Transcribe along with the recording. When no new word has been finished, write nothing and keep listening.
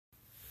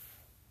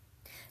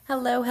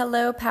Hello,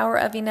 hello, Power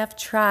of Enough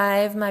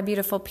Tribe, my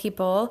beautiful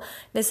people.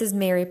 This is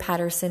Mary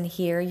Patterson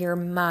here, your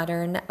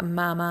modern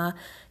mama,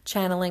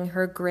 channeling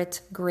her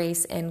grit,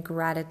 grace, and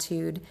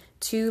gratitude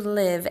to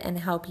live and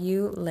help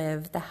you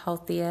live the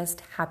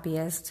healthiest,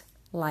 happiest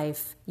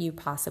life you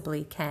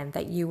possibly can,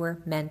 that you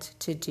were meant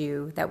to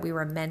do, that we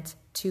were meant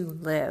to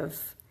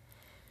live.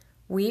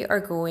 We are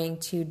going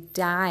to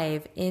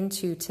dive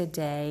into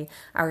today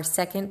our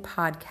second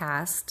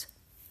podcast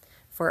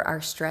for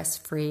our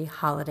stress-free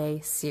holiday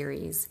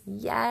series.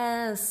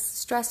 Yes,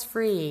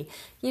 stress-free.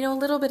 You know, a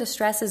little bit of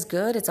stress is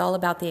good. It's all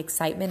about the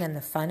excitement and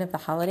the fun of the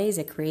holidays.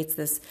 It creates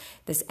this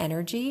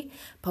energy.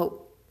 But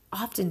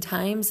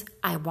oftentimes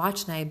I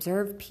watch and I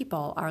observe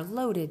people are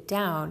loaded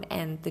down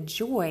and the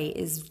joy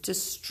is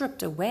just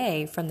stripped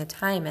away from the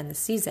time and the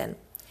season.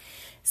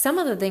 Some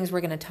of the things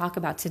we're going to talk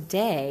about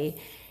today,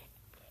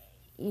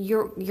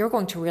 you're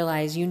going to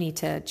realize you need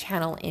to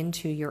channel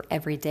into your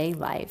everyday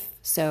life.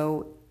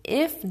 So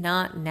if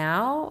not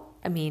now,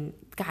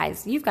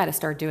 guys, you've got to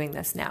start doing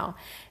this now.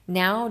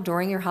 Now,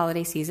 during your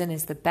holiday season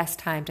is the best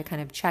time to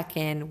kind of check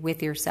in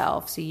with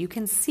yourself so you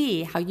can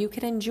see how you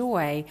can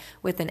enjoy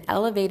with an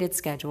elevated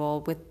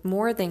schedule, with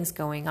more things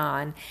going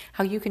on,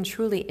 how you can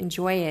truly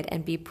enjoy it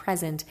and be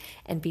present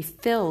and be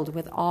filled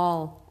with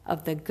all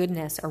of the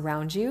goodness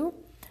around you,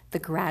 the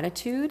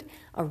gratitude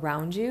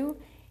around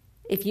you.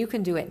 If you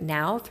can do it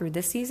now through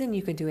this season,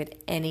 you can do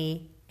it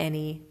any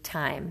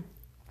time.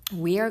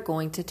 We are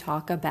going to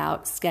talk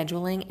about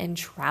scheduling and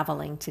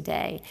traveling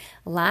today.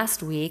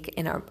 Last week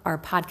in our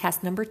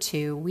podcast number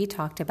 2, we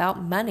talked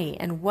about money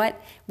and what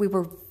we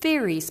were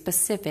very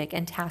specific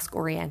and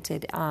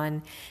task-oriented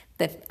on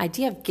the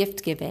idea of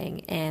gift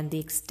giving and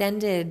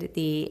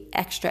the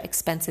extra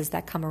expenses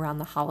that come around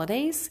the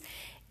holidays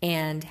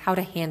and how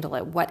to handle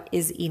it. What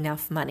is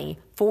enough money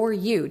for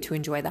you to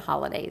enjoy the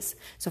holidays?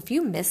 So if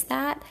you missed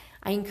that,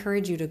 I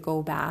encourage you to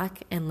go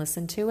back and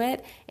listen to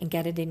it and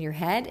get it in your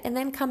head and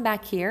then come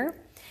back here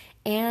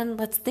and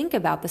let's think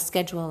about the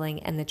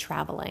scheduling and the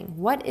traveling.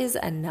 What is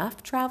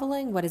enough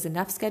traveling? What is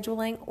enough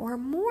scheduling? Or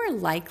more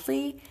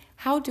likely,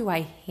 how do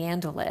I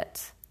handle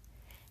it?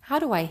 How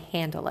do I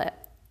handle it?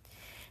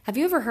 Have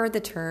you ever heard the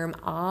term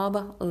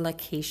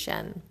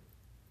obligation?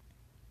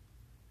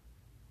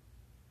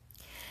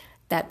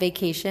 That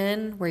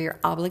vacation where you're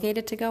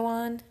obligated to go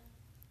on,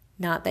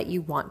 not that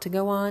you want to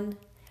go on.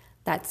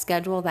 That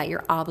schedule that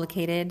you're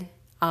obligated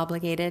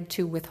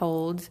to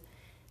withhold,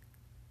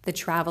 the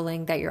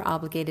traveling that you're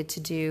obligated to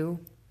do.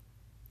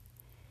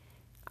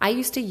 I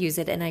used to use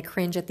it and I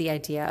cringe at the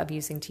idea of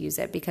using to use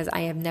it because I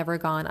have never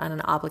gone on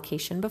an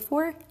obligation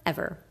before,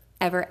 ever.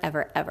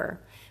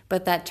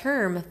 But that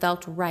term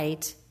felt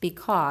right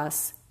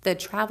because the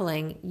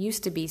traveling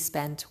used to be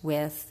spent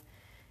with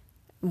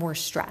more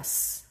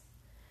stress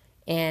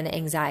and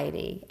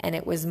anxiety. And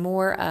it was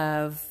more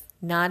of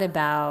not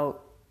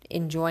about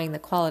enjoying the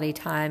quality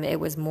time. It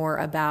was more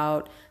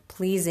about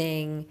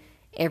pleasing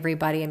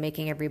everybody and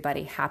making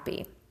everybody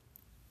happy,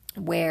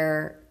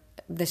 where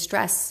the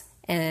stress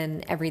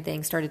and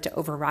everything started to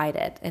override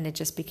it. And it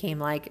just became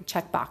like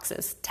check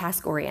boxes,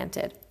 task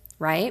oriented,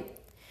 right?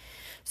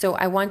 So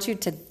I want you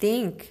to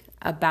think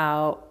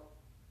about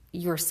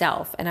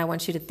yourself. And I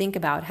want you to think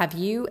about, how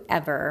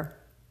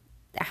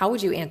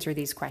would you answer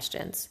these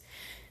questions?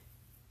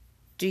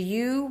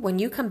 When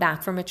you come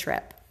back from a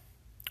trip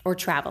or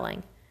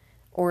traveling,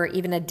 or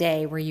even a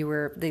day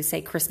where they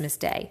say Christmas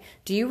Day,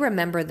 do you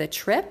remember the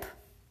trip,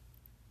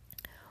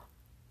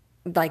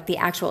 like the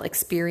actual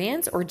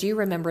experience, or do you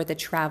remember the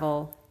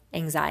travel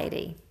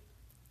anxiety,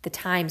 the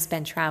time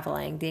spent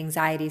traveling, the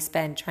anxiety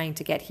spent trying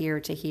to get here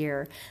to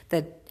here?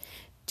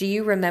 Do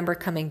you remember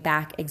coming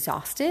back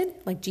exhausted?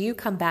 Like, do you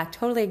come back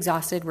totally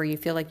exhausted where you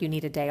feel like you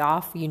need a day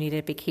off, you need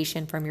a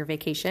vacation from your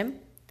vacation?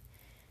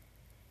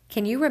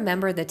 Can you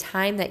remember the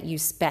time that you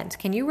spent?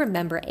 Can you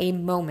remember a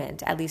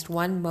moment, at least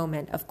one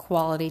moment of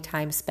quality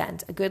time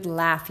spent, a good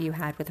laugh you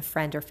had with a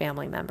friend or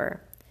family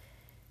member?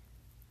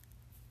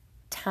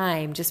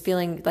 Time, just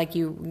feeling like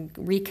you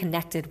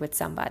reconnected with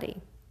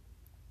somebody,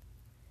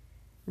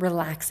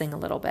 relaxing a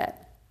little bit.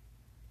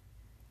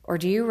 Or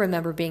do you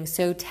remember being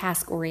so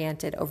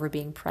task-oriented over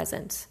being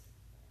present?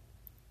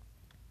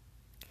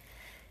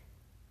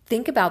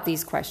 Think about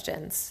these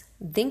questions.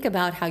 Think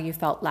about how you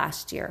felt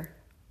last year.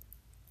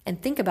 And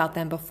think about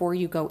them before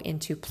you go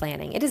into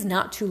planning. It is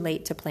not too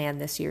late to plan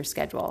this year's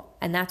schedule.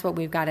 And that's what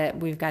we've got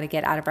to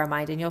get out of our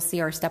mind. And you'll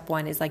see our step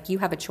 1 is like, you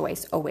have a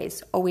choice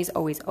always.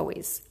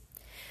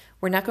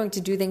 We're not going to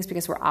do things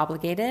because we're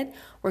obligated.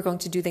 We're going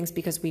to do things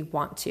because we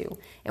want to.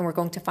 And we're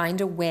going to find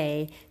a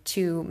way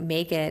to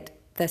make it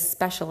the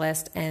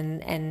specialist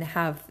and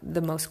have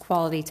the most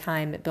quality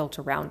time built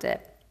around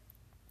it.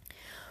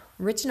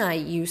 Rich and I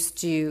used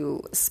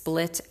to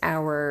split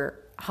our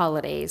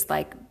holidays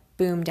like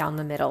boom down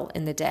the middle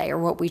in the day, or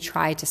what we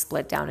tried to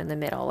split down in the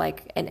middle.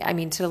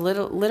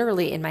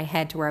 Literally in my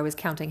head to where I was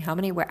counting how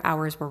many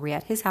hours were we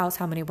at his house,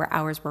 how many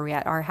hours were we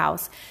at our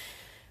house,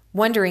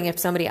 wondering if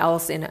somebody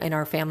else in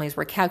our families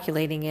were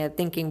calculating it,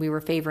 thinking we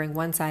were favoring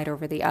one side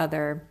over the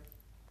other.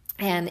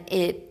 And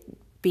it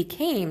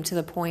became to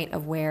the point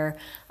of where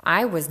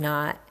I was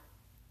not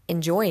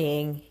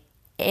enjoying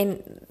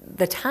in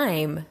the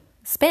time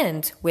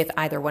spent with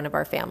either one of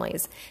our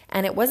families.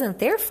 And it wasn't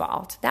their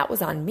fault. That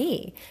was on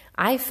me.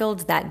 I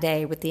filled that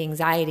day with the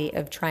anxiety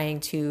of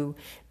trying to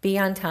be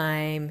on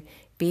time,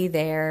 be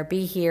there,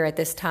 be here at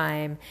this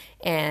time.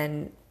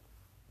 And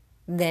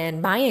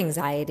then my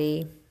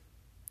anxiety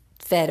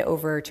fed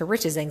over to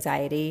Rich's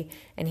anxiety,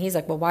 and he's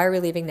like, well, why are we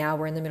leaving now?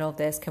 We're in the middle of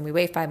this. Can we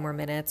wait 5 more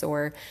minutes?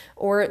 Or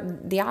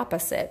the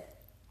opposite.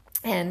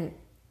 And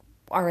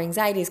our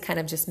anxieties kind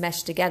of just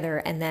mesh together.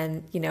 And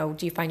then,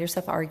 do you find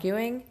yourself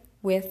arguing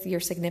with your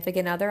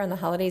significant other on the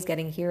holidays,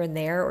 getting here and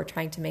there, or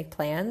trying to make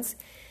plans?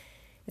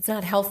 It's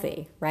not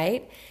healthy,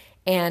 right?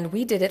 And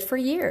we did it for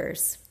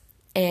years.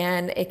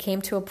 And it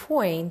came to a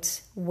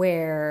point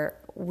where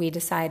we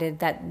decided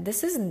that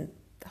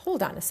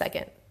hold on a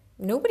second.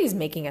 Nobody's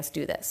making us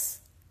do this.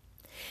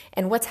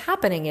 And what's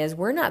happening is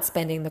we're not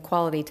spending the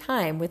quality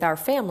time with our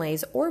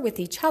families or with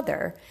each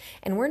other.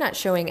 And we're not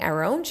showing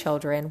our own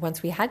children,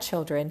 once we had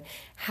children,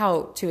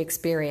 how to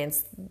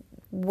experience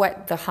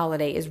what the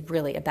holiday is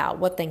really about,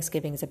 what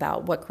Thanksgiving is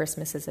about, what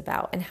Christmas is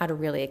about, and how to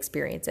really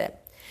experience it.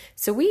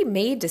 So we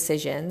made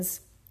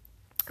decisions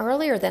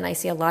earlier than I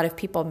see a lot of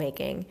people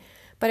making.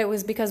 But it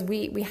was because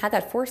we had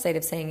that foresight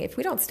of saying, if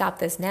we don't stop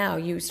this now,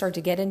 you start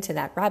to get into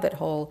that rabbit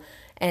hole,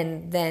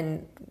 and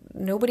then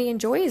nobody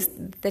enjoys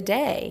the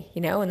day,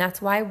 and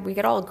that's why we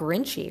get all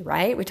grinchy,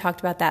 right? We talked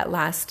about that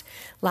last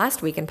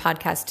week in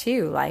podcast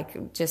 2,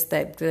 like just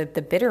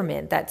the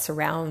bitterment that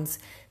surrounds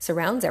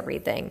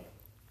everything.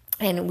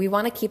 And we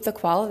want to keep the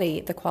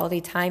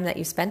quality time that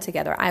you spend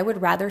together. I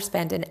would rather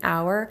spend an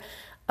hour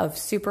of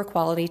super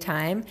quality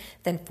time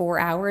than 4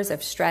 hours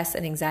of stress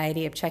and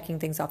anxiety of checking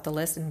things off the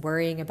list and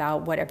worrying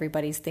about what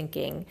everybody's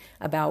thinking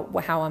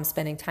about how I'm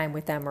spending time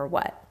with them or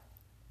what.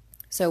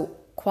 So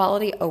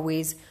quality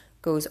always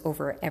goes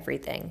over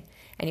everything,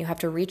 and you have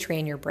to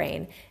retrain your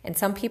brain. And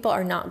some people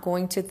are not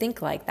going to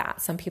think like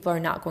that. Some people are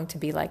not going to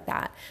be like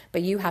that,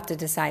 but you have to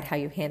decide how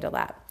you handle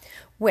that,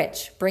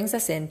 which brings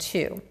us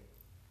into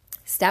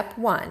step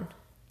 1.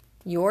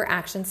 Your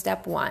action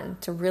step 1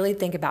 to really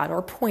think about,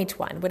 or point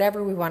 1,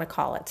 whatever we want to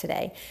call it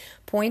today.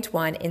 Point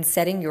 1 in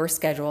setting your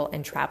schedule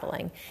and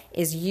traveling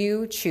is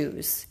you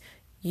choose.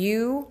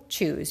 You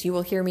choose. You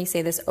will hear me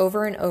say this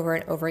over and over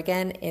and over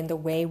again in the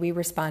way we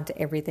respond to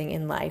everything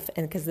in life.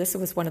 And because this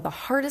was one of the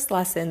hardest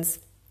lessons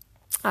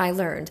I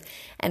learned.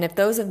 And if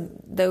those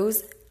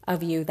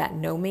of you that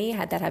know me,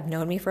 that have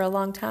known me for a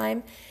long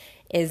time,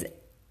 is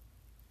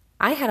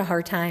I had a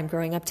hard time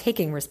growing up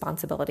taking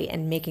responsibility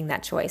and making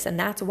that choice. And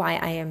that's why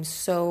I am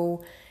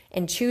so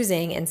in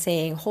choosing and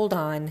saying, hold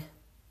on,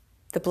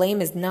 the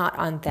blame is not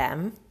on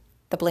them.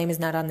 The blame is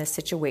not on this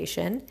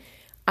situation.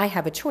 I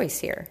have a choice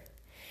here.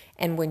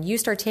 And when you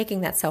start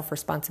taking that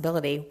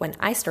self-responsibility, when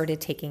I started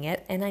taking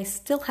it, and I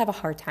still have a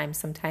hard time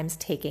sometimes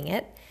taking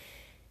it,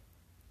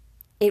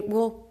 it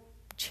will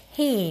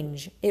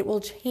change. It will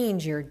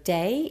change your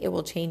day. It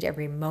will change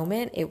every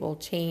moment. It will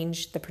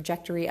change the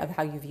trajectory of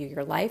how you view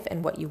your life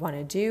and what you want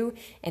to do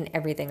and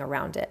everything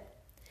around it.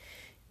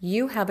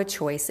 You have a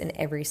choice in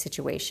every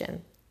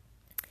situation.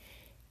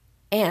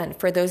 And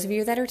for those of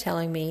you that are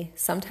telling me,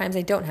 sometimes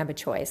I don't have a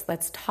choice,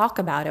 let's talk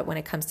about it when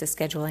it comes to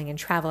scheduling and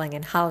traveling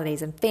and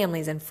holidays and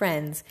families and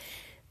friends.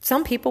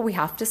 Some people we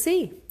have to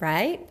see,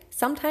 right?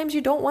 Sometimes you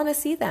don't want to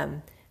see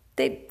them.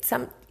 And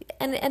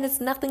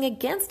it's nothing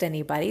against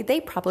anybody. They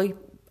probably,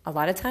 a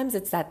lot of times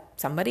it's that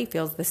somebody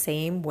feels the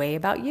same way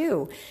about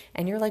you.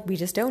 And you're like, we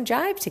just don't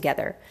jive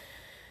together.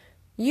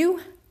 You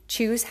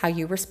choose how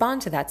you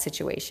respond to that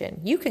situation.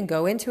 You can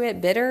go into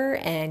it bitter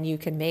and you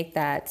can make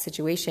that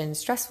situation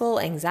stressful,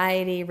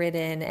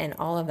 anxiety-ridden, and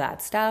all of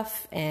that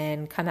stuff,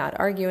 and come out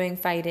arguing,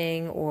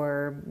 fighting,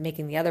 or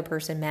making the other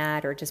person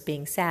mad, or just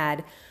being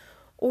sad.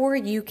 Or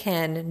you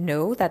can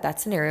know that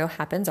scenario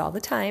happens all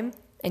the time,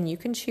 and you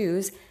can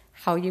choose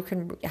how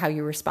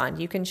you respond.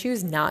 You can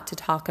choose not to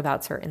talk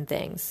about certain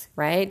things,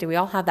 right? Do we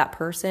all have that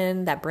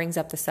person that brings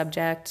up the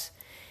subject?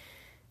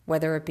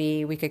 Whether it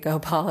be, we could go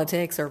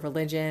politics or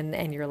religion,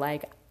 and you're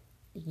like,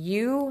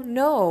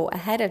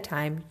 ahead of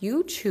time,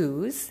 you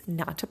choose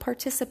not to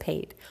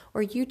participate,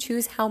 or you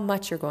choose how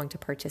much you're going to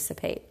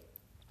participate.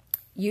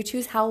 You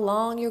choose how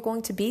long you're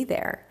going to be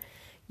there.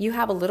 You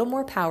have a little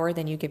more power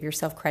than you give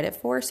yourself credit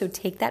for, so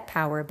take that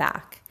power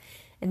back.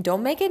 And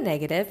don't make it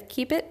negative,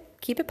 keep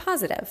it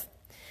positive.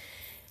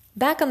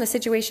 Back on the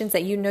situations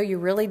that you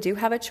really do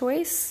have a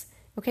choice.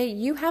 Okay,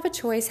 you have a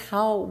choice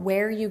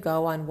where you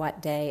go on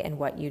what day and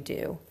what you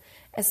do.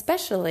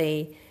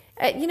 Especially,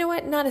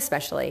 not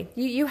especially.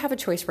 You have a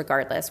choice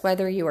regardless,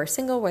 whether you are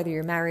single, whether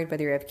you're married,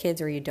 whether you have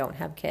kids or you don't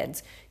have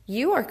kids.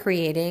 You are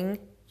creating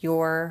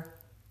your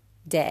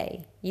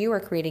day. You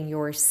are creating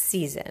your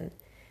season.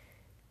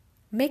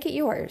 Make it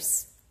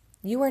yours.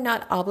 You are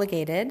not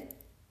obligated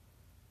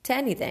to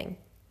anything.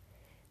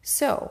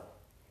 So,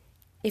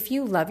 if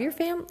you love your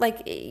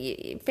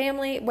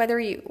family, whether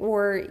you,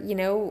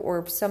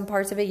 or some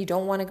parts of it you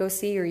don't want to go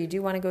see, or you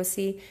do want to go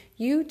see,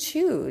 you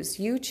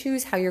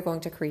choose how you're going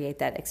to create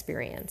that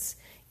experience.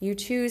 You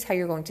choose how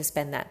you're going to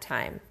spend that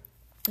time.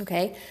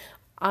 Okay.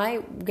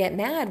 I get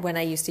mad when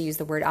I used to use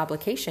the word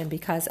obligation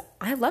because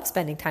I love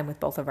spending time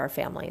with both of our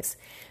families.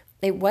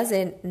 It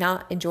wasn't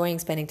not enjoying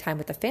spending time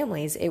with the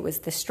families. It was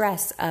the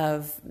stress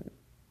of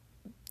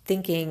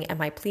thinking,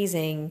 am I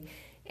pleasing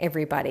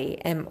everybody?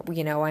 And,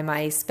 am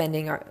I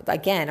spending,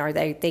 again, are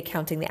they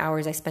counting the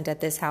hours I spent at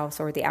this house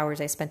or the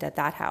hours I spent at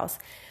that house?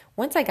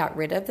 Once I got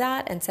rid of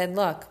that and said,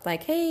 look,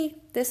 like, hey,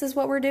 this is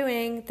what we're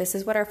doing. This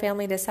is what our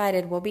family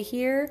decided. We'll be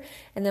here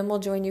and then we'll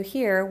join you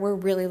here. We're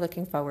really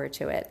looking forward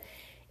to it.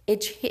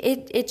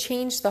 It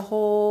changed the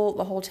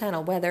whole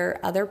channel, whether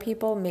other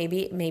people,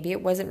 maybe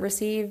it wasn't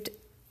received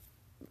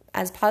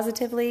as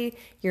positively.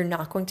 You're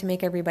not going to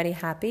make everybody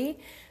happy,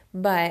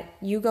 but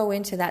you go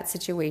into that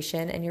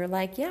situation and you're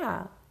like,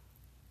 yeah,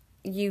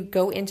 you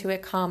go into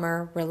it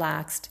calmer,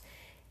 relaxed,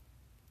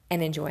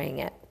 and enjoying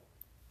it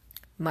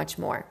much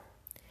more.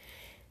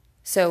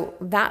 So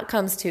that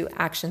comes to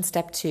action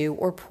step 2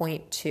 or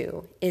point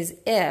 2 is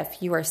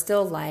if you are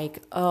still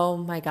like, oh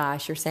my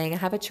gosh, you're saying I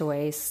have a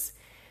choice.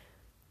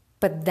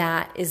 But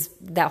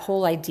that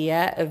whole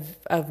idea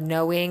of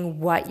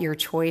knowing what your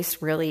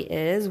choice really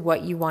is,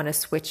 what you want to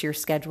switch your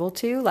schedule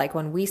to. Like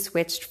when we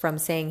switched from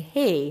saying,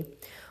 hey,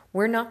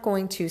 we're not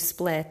going to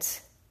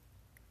split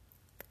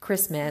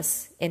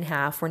Christmas in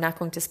half. We're not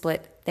going to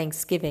split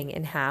Thanksgiving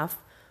in half.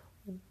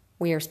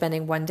 We are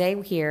spending one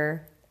day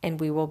here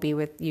and we will be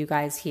with you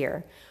guys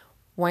here.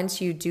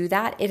 Once you do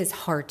that, it is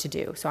hard to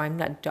do. So I'm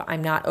not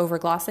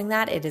overglossing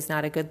that. It is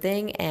not a good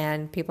thing.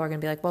 And people are going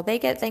to be like, well, they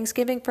get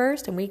Thanksgiving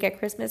first and we get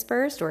Christmas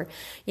first, or,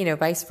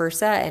 vice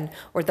versa.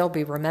 Or they'll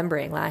be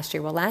remembering last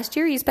year. Well, last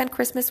year you spent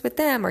Christmas with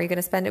them. Are you going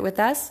to spend it with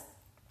us?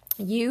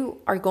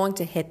 You are going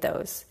to hit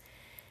those.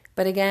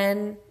 But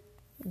again,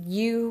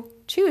 you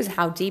choose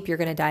how deep you're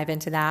going to dive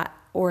into that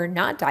or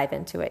not dive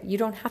into it. You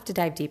don't have to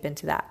dive deep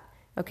into that.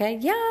 Okay.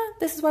 Yeah,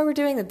 this is why we're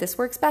doing it. This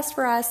works best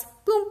for us.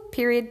 Boom,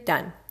 period,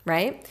 done.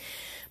 Right?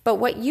 But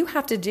what you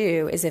have to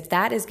do is if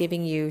that is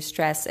giving you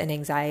stress and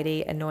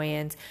anxiety,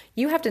 annoyance,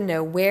 you have to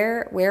know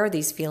where are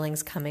these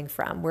feelings coming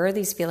from? Where are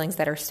these feelings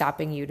that are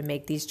stopping you to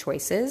make these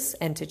choices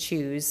and to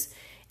choose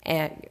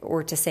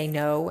or to say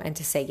no and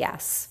to say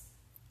yes?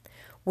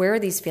 Where are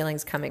these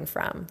feelings coming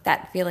from?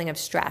 That feeling of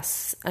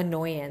stress,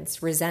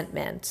 annoyance,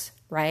 resentment,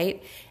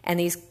 right? And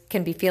these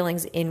can be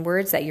feelings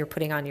inwards that you're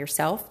putting on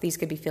yourself. These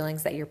could be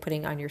feelings that you're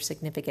putting on your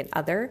significant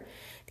other.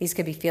 These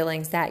could be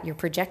feelings that you're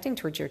projecting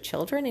towards your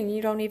children and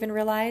you don't even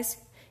realize.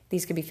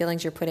 These could be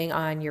feelings you're putting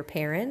on your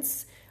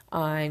parents,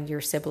 on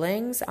your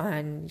siblings,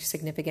 on your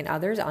significant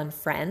others, on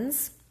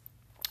friends.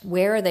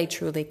 Where are they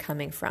truly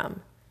coming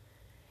from?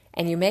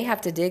 And you may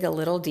have to dig a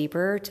little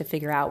deeper to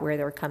figure out where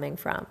they're coming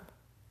from.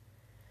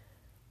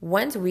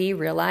 Once we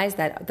realized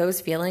that those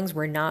feelings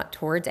were not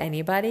towards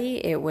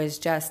anybody, it was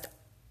just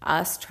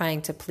us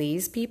trying to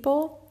please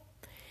people,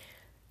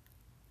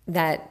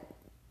 that,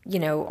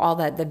 all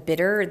that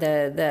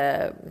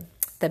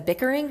the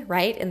bickering,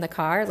 right, in the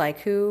car, like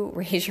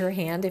raise your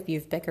hand if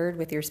you've bickered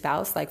with your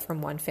spouse, like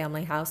from one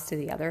family house to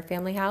the other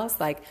family house,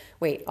 like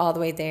wait, all the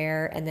way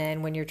there. And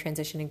then when you're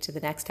transitioning to the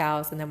next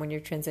house, and then when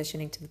you're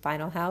transitioning to the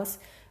final house,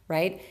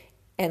 right?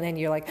 And then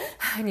you're like,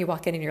 and you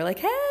walk in and you're like,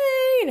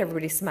 hey, and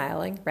everybody's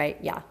smiling, right?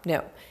 Yeah,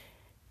 no.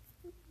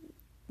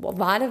 Well, a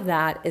lot of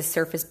that is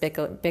surface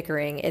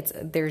bickering.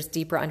 There's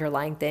deeper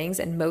underlying things.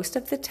 And most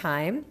of the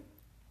time,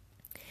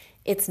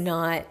 it's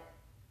not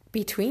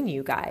between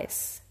you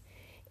guys.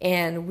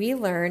 And we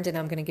learned, and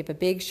I'm going to give a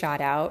big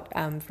shout out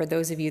for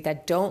those of you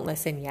that don't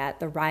listen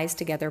yet, the Rise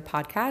Together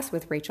podcast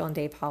with Rachel and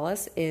Dave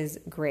Hollis is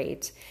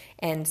great.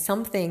 And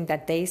something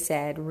that they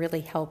said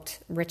really helped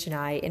Rich and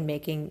I in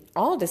making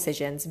all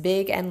decisions,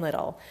 big and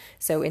little.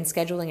 So in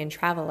scheduling and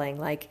traveling,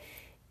 like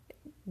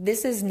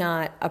this is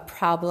not a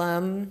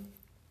problem.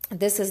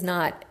 This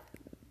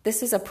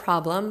is a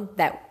problem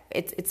that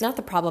it's not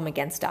the problem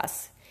against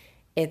us.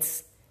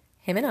 It's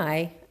him and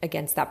I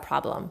against that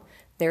problem.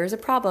 There is a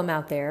problem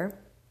out there.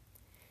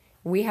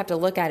 We have to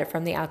look at it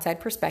from the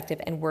outside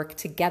perspective and work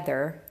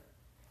together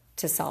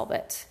to solve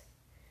it.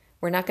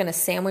 We're not going to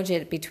sandwich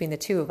it between the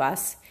two of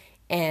us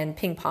and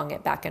ping pong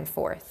it back and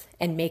forth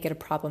and make it a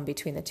problem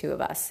between the two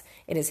of us.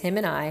 It is him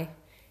and I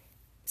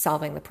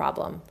solving the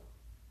problem.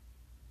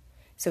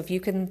 So if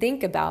you can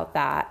think about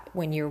that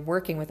when you're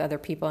working with other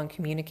people and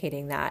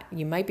communicating that,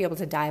 you might be able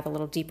to dive a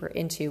little deeper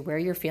into where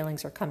your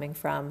feelings are coming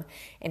from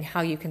and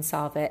how you can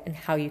solve it and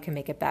how you can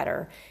make it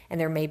better.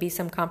 And there may be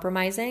some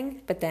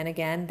compromising, but then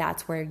again,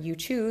 that's where you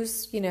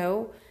choose,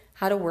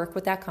 how to work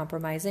with that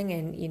compromising,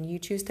 and you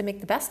choose to make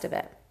the best of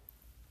it.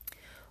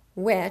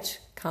 Which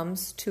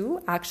comes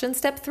to action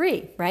step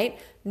 3, right?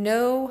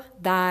 Know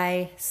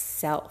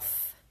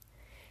thyself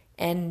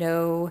and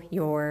know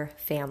your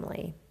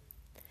family.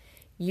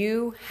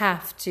 You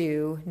have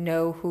to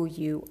know who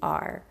you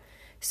are.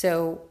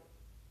 So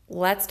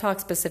let's talk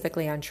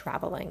specifically on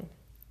traveling.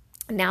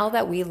 Now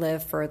that we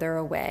live further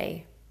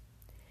away,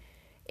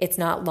 it's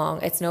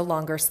no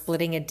longer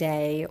splitting a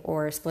day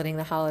or splitting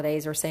the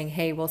holidays or saying,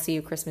 hey, we'll see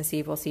you Christmas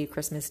Eve, we'll see you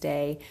Christmas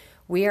Day.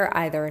 We are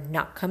either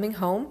not coming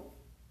home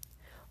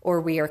or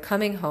we are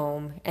coming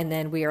home and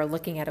then we are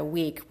looking at a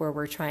week where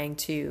we're trying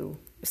to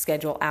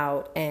schedule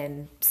out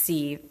and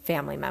see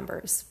family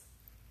members.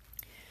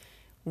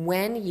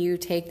 When you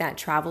take that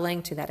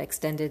traveling to that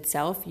extended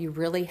self, you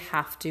really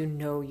have to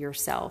know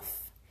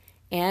yourself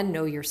and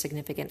know your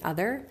significant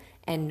other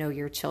and know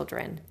your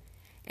children.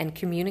 And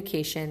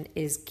communication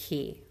is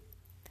key.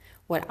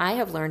 What I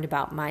have learned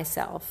about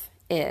myself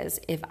is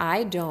if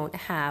I don't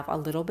have a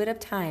little bit of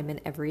time in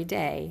every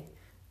day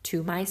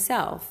to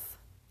myself,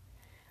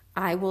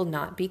 I will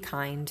not be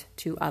kind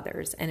to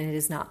others. And it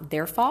is not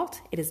their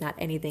fault. It is not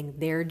anything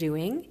they're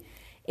doing.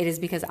 It is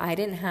because I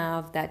didn't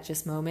have that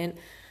just moment,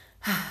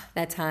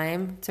 that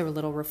time to a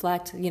little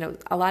reflect.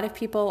 A lot of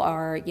people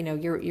are,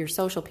 you're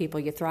social people.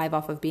 You thrive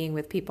off of being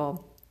with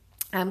people.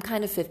 I'm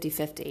kind of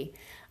 50-50.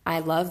 I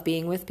love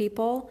being with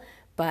people,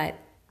 but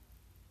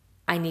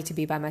I need to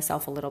be by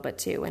myself a little bit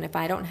too. And if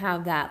I don't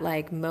have that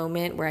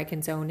moment where I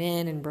can zone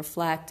in and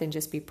reflect and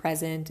just be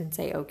present and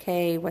say,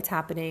 okay, what's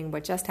happening?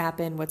 What just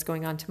happened? What's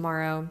going on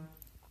tomorrow?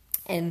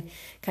 And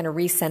kind of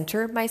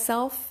recenter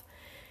myself,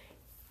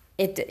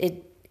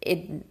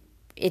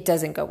 it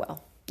doesn't go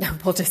well.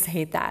 We'll just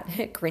say that.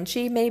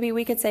 Grinchy, maybe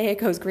we could say it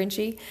goes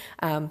grinchy.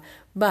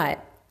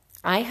 But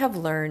I have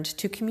learned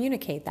to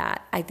communicate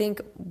that. I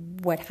think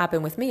what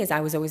happened with me is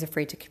I was always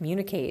afraid to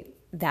communicate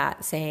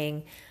that,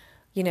 saying,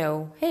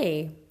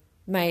 hey,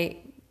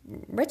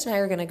 Rich and I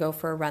are going to go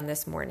for a run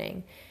this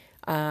morning.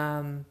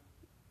 And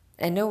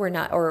no, we're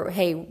not. Or,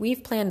 hey,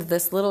 we've planned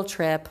this little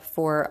trip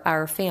for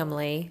our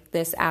family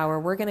this hour.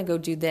 We're going to go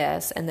do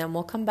this, and then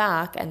we'll come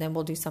back, and then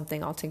we'll do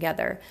something all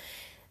together.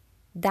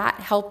 That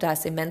helped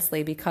us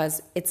immensely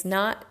because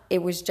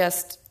it was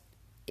just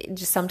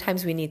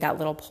sometimes we need that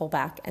little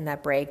pullback and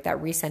that break, that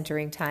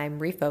recentering time,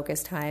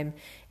 refocus time,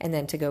 and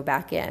then to go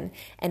back in.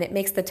 And it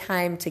makes the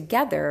time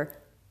together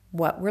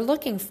what we're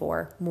looking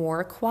for,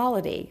 more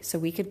quality. So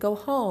we could go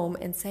home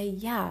and say,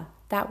 yeah,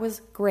 that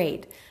was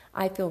great.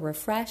 I feel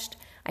refreshed.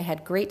 I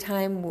had great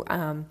time.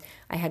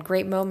 I had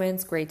great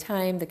moments, great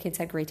time. The kids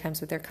had great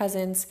times with their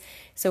cousins.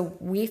 So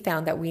we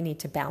found that we need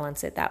to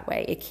balance it that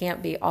way. It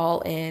can't be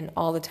all in,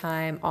 all the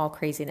time, all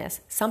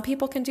craziness. Some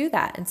people can do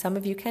that, and some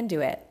of you can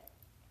do it.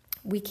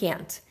 We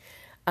can't.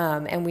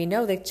 And we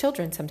know that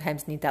children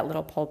sometimes need that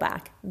little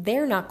pullback.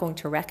 They're not going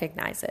to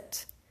recognize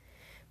it,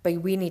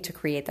 but we need to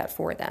create that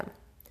for them.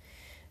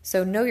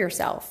 So know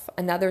yourself.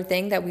 Another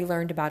thing that we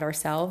learned about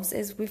ourselves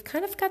is we've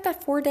kind of got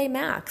that 4-day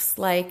max,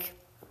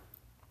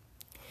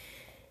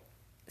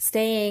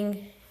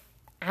 staying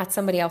at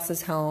somebody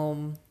else's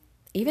home,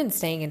 even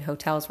staying in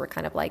hotels, we're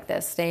kind of like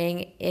this,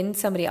 staying in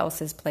somebody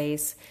else's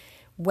place,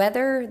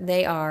 whether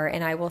they are,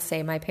 and I will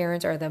say my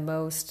parents are the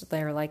most,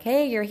 they're like,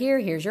 hey, you're here,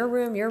 here's your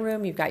room,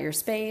 you've got your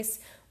space,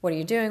 what are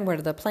you doing, what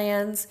are the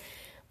plans?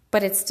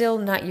 But it's still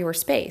not your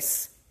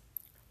space.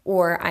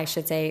 Or I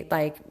should say,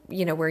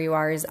 where you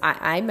are is,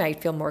 I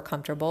might feel more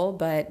comfortable,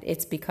 but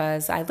it's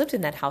because I lived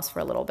in that house for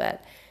a little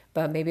bit.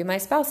 But maybe my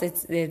spouse,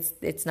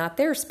 it's not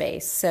their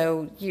space.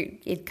 So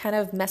it kind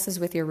of messes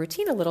with your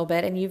routine a little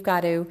bit, and you've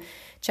got to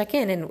check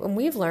in. And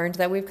we've learned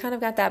that we've kind of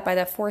got that by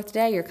that 4th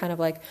day, you're kind of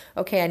like,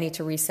 okay, I need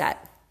to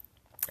reset.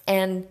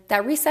 And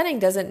that resetting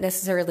doesn't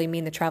necessarily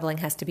mean the traveling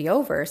has to be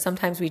over.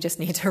 Sometimes we just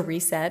need to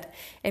reset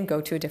and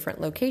go to a different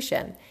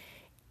location.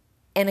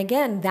 And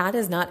again, that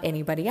is not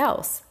anybody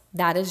else.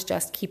 That is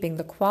just keeping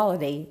the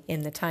quality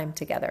in the time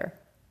together.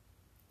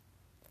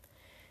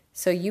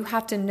 So you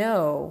have to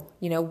know,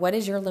 what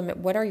is your limit?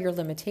 What are your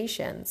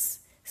limitations?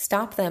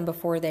 Stop them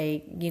before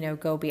they,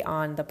 go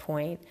beyond the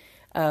point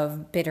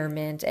of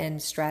bitterment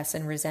and stress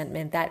and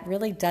resentment that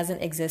really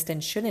doesn't exist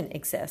and shouldn't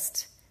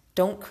exist.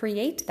 Don't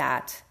create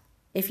that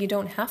if you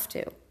don't have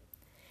to.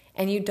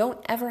 And you don't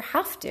ever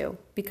have to,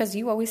 because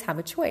you always have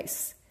a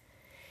choice.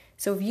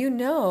 So if you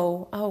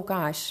know, oh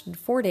gosh,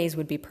 4 days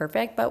would be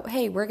perfect, but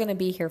hey, we're going to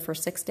be here for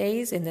 6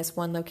 days in this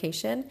one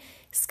location,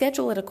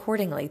 schedule it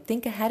accordingly.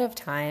 Think ahead of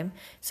time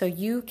so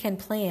you can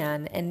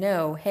plan and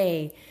know,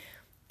 hey,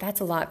 that's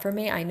a lot for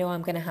me. I know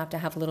I'm going to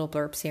have little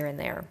blurps here and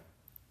there.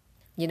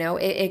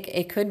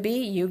 It could be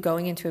you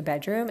going into a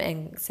bedroom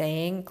and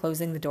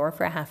closing the door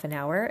for a half an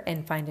hour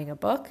and finding a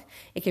book.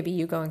 It could be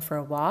you going for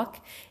a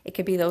walk. It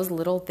could be those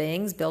little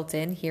things built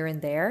in here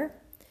and there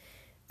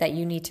that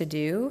you need to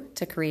do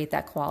to create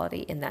that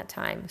quality in that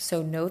time.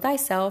 So know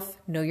thyself,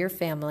 know your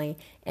family,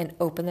 and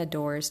open the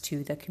doors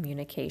to the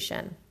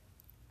communication.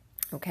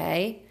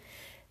 Okay?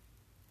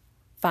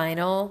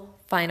 Final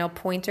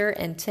pointer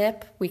and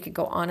tip. We could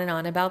go on and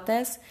on about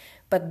this,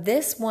 but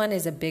this one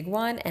is a big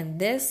one, and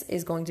this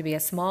is going to be a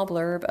small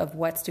blurb of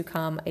what's to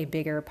come, a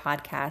bigger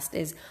podcast,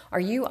 is, are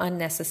you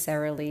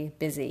unnecessarily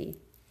busy?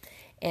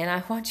 And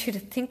I want you to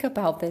think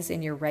about this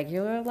in your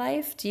regular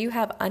life. Do you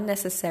have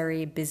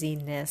unnecessary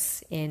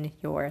busyness in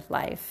your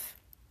life?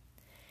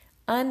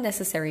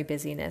 Unnecessary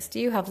busyness. Do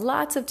you have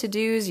lots of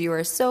to-dos? You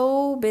are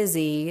so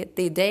busy.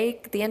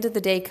 The end of the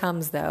day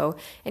comes, though,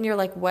 and you're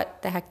like,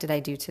 what the heck did I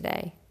do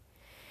today?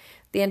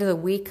 The end of the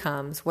week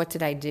comes. What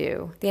did I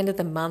do? The end of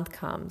the month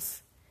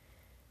comes.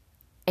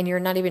 and you're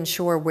not even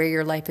sure where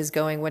your life is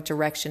going, what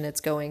direction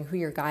it's going, who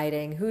you're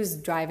guiding, who's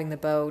driving the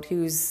boat,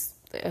 who's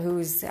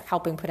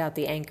helping put out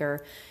the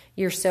anchor.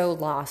 You're so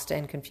lost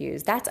and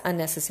confused. That's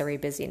unnecessary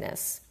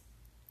busyness.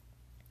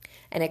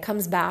 And it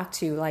comes back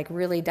to like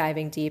really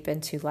diving deep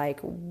into like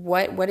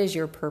what is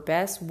your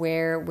purpose?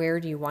 Where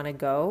do you want to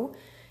go?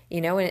 You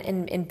know,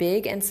 in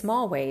big and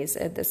small ways.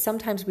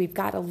 Sometimes we've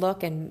got to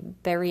look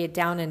and bury it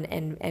down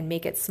and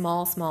make it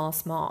small, small,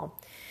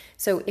 small.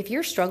 So if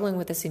you're struggling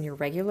with this in your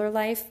regular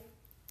life,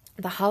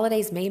 the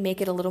holidays may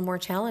make it a little more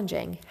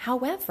challenging.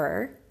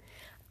 However,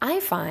 I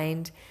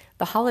find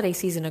the holiday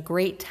season a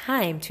great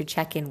time to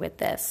check in with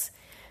this,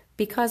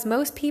 because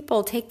most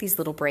people take these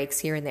little breaks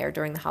here and there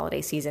during the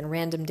holiday season,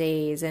 random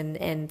days,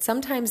 and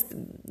sometimes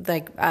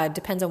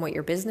depends on what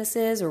your business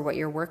is or what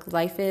your work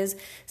life is.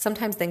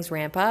 Sometimes things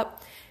ramp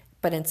up,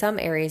 but in some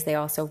areas they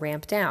also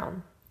ramp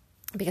down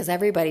because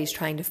everybody's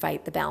trying to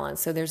fight the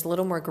balance. So there's a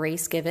little more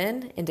grace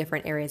given in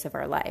different areas of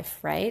our life,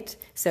 right?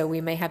 So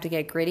we may have to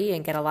get gritty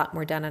and get a lot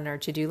more done on our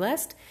to-do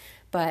list,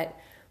 but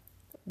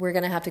we're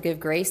going to have to give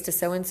grace to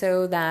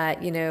so-and-so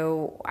that, you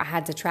know, I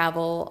had to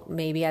travel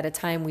maybe at a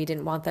time we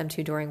didn't want them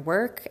to during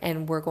work,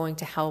 and we're going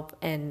to help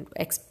and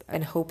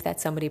hope that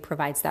somebody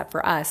provides that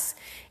for us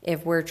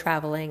if we're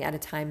traveling at a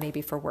time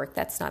maybe for work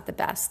that's not the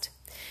best.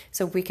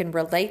 So we can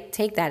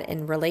take that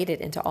and relate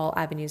it into all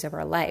avenues of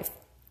our life.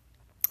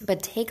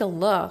 But take a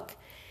look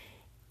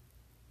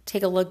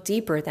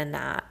deeper than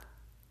that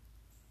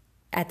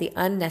at the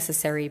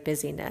unnecessary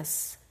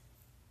busyness.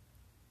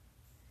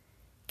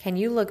 Can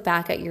you look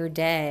back at your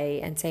day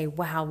and say,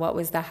 wow, what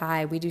was the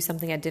high? We do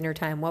something at dinner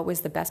time. What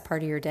was the best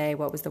part of your day?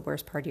 What was the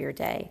worst part of your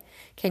day?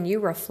 Can you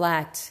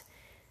reflect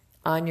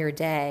on your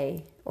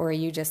day? Or are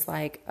you just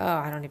like, oh,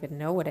 I don't even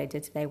know what I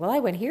did today. Well, I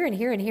went here and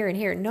here and here and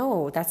here.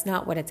 No, that's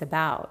not what it's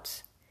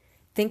about.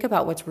 Think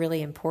about what's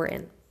really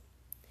important.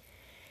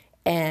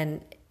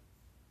 And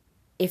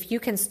if you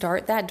can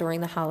start that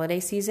during the holiday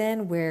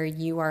season where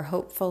you are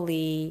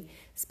hopefully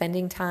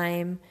spending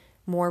time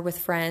more with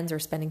friends or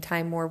spending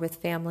time more with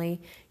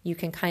family, you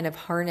can kind of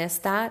harness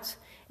that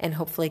and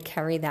hopefully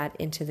carry that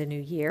into the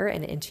new year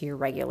and into your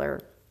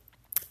regular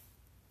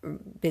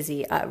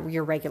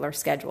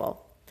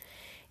schedule.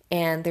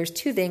 And there's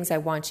two things I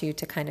want you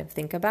to kind of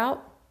think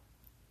about.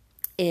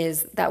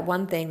 Is that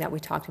one thing that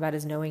we talked about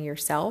is knowing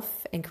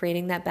yourself and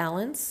creating that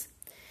balance.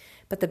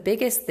 But the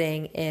biggest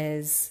thing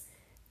is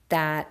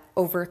that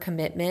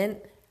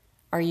overcommitment.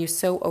 Are you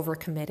so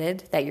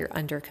overcommitted that you're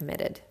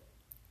undercommitted?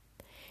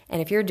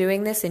 And if you're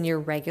doing this in your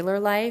regular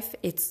life,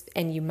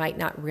 and you might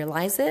not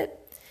realize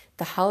it,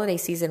 the holiday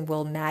season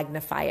will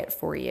magnify it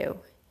for you.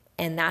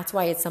 And that's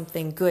why it's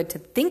something good to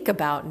think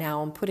about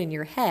now and put in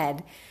your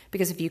head,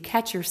 because if you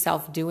catch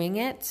yourself doing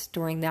it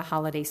during the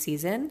holiday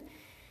season,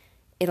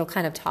 it'll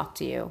kind of talk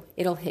to you.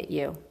 It'll hit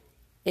you.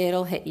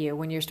 It'll hit you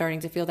when you're starting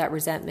to feel that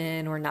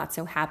resentment or not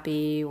so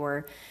happy,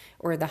 or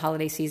the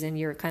holiday season,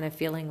 you're kind of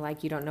feeling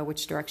like you don't know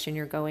which direction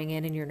you're going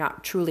in and you're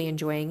not truly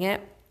enjoying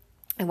it.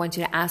 I want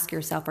you to ask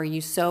yourself, are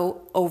you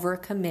so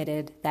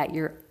overcommitted that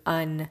you're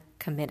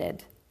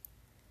uncommitted?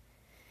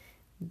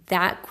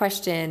 That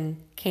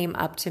question came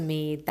up to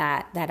me,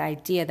 that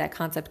idea, that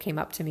concept came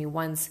up to me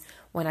once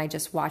when I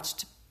just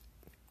watched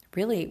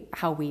really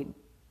how we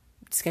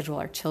schedule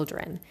our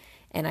children.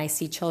 And I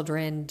see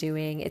children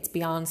it's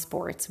beyond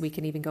sports. We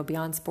can even go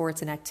beyond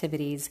sports and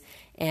activities.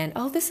 And,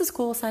 oh, this is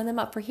cool. Sign them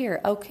up for here.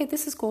 Okay,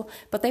 this is cool.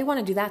 But they want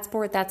to do that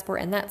sport,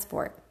 and that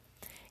sport.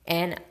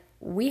 And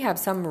we have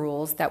some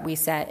rules that we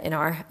set in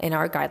our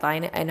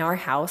guideline in our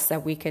house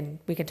that we can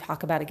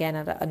talk about again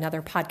at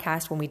another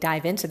podcast when we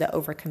dive into the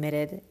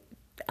overcommitted,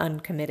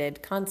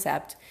 uncommitted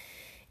concept.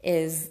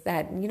 Is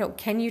that, you know,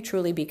 can you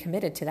truly be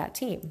committed to that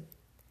team?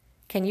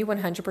 Can you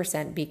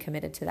 100% be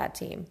committed to that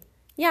team?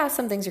 Yeah,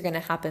 some things are going to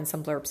happen,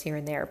 some blurps here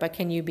and there, but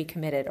can you be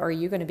committed? Or are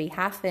you going to be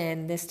half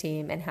in this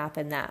team and half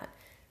in that?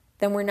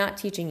 Then we're not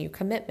teaching you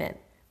commitment.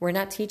 We're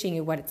not teaching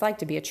you what it's like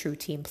to be a true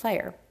team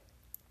player.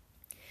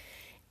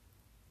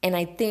 And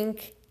I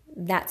think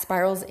that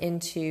spirals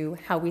into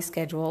how we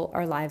schedule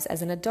our lives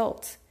as an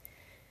adult.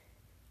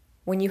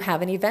 When you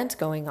have an event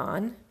going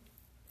on,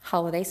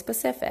 holiday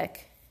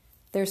specific,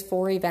 there's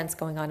 4 events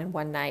going on in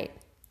one night,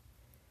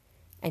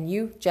 and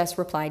you just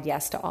replied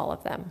yes to all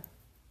of them.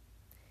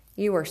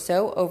 You are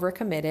so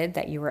overcommitted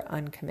that you are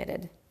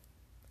uncommitted.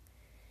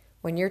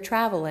 When you're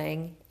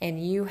traveling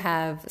and you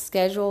have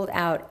scheduled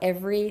out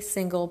every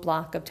single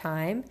block of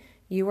time,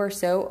 you are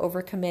so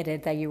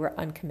overcommitted that you are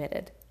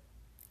uncommitted.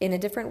 In a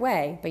different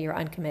way, but you're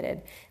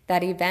uncommitted.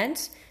 That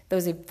event,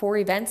 those 4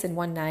 events in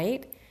one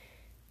night,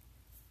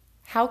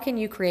 how can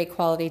you create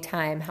quality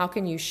time? How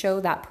can you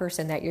show that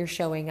person that you're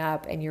showing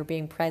up and you're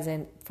being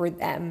present for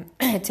them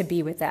to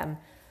be with them?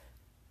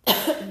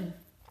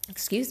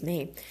 Excuse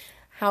me.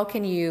 How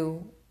can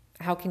you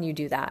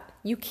do that?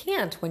 You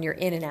can't when you're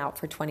in and out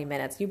for 20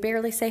 minutes. You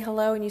barely say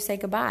hello and you say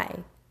goodbye.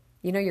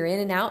 You know, you're in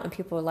and out and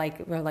people are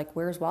like,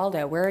 where's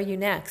Waldo? Where are you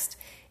next?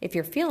 If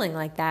you're feeling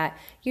like that,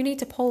 you need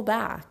to pull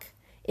back.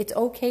 It's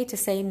okay to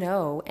say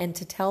no and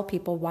to tell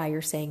people why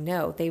you're saying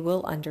no. They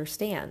will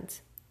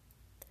understand.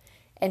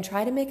 and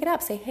try to make it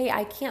up. Say, hey,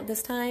 I can't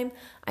this time.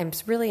 I'm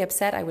really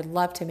upset. I would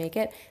love to make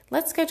it.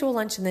 Let's schedule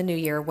lunch in the new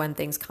year when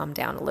things calm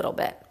down a little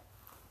bit.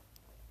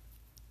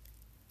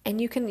 And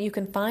you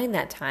can find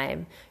that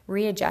time,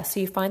 readjust,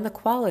 so you find the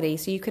quality,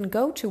 so you can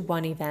go to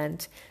one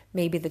event,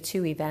 maybe the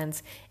two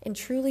events, and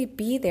truly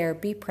be there,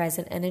 be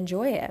present, and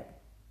enjoy it.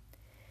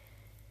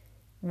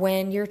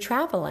 When you're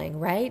traveling,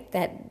 right,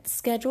 that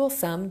schedule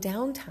some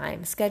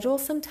downtime, schedule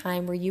some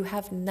time where you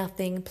have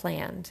nothing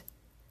planned.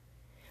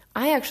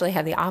 I actually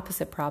have the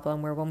opposite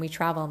problem where when we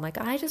travel, I'm like,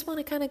 I just want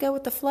to kind of go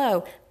with the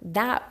flow.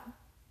 That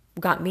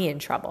got me in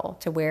trouble,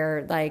 to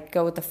where like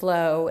go with the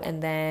flow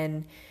and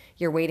then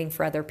you're waiting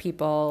for other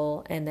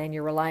people and then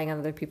you're relying on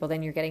other people.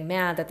 Then you're getting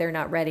mad that they're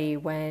not ready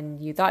when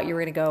you thought you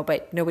were going to go,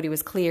 but nobody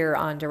was clear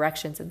on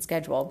directions and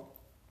schedule.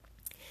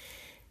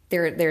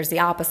 There's the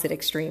opposite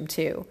extreme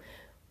too.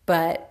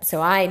 But so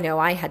I know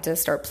I had to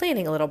start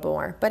planning a little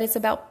more, but it's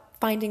about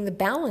finding the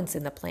balance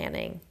in the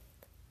planning.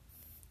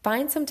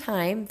 Find some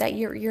time that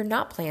you're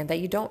not planned, that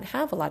you don't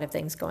have a lot of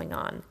things going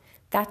on.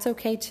 That's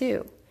okay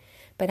too.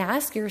 But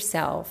ask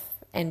yourself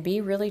and be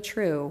really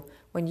true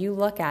when you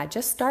look at,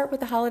 just start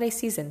with the holiday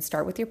season,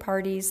 start with your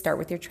parties, start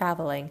with your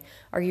traveling.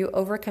 Are you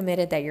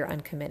overcommitted that you're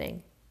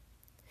uncommitting?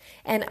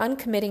 And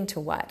uncommitting to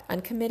what?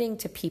 Uncommitting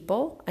to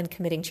people,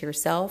 uncommitting to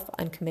yourself,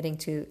 uncommitting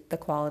to the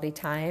quality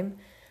time,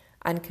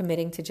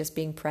 uncommitting to just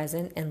being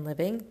present and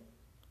living.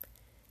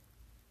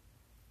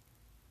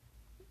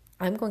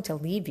 I'm going to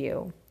leave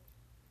you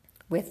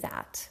with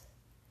that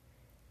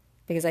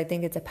because I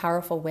think it's a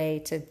powerful way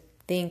to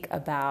think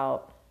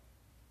about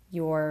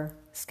your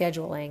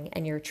scheduling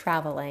and your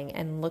traveling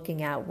and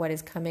looking at what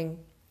is coming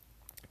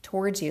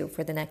towards you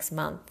for the next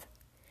month.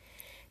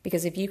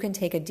 Because if you can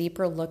take a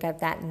deeper look at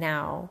that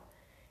now,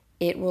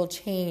 it will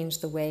change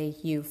the way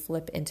you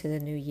flip into the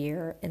new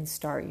year and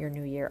start your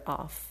new year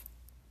off.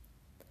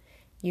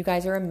 You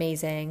guys are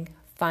amazing.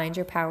 Find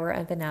your power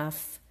of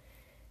enough.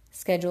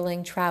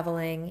 Scheduling,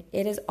 traveling,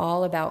 it is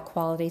all about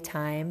quality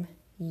time.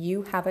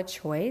 You have a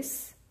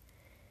choice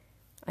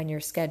on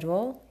your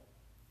schedule.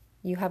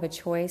 You have a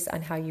choice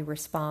on how you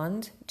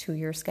respond to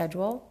your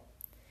schedule.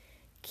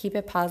 Keep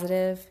it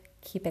positive,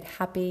 keep it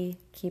happy,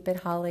 keep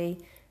it holly,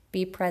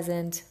 be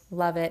present,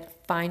 love it,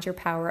 find your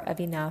power of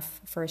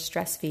enough for a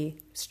stress-free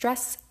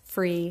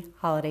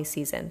holiday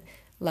season.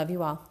 Love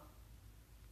you all.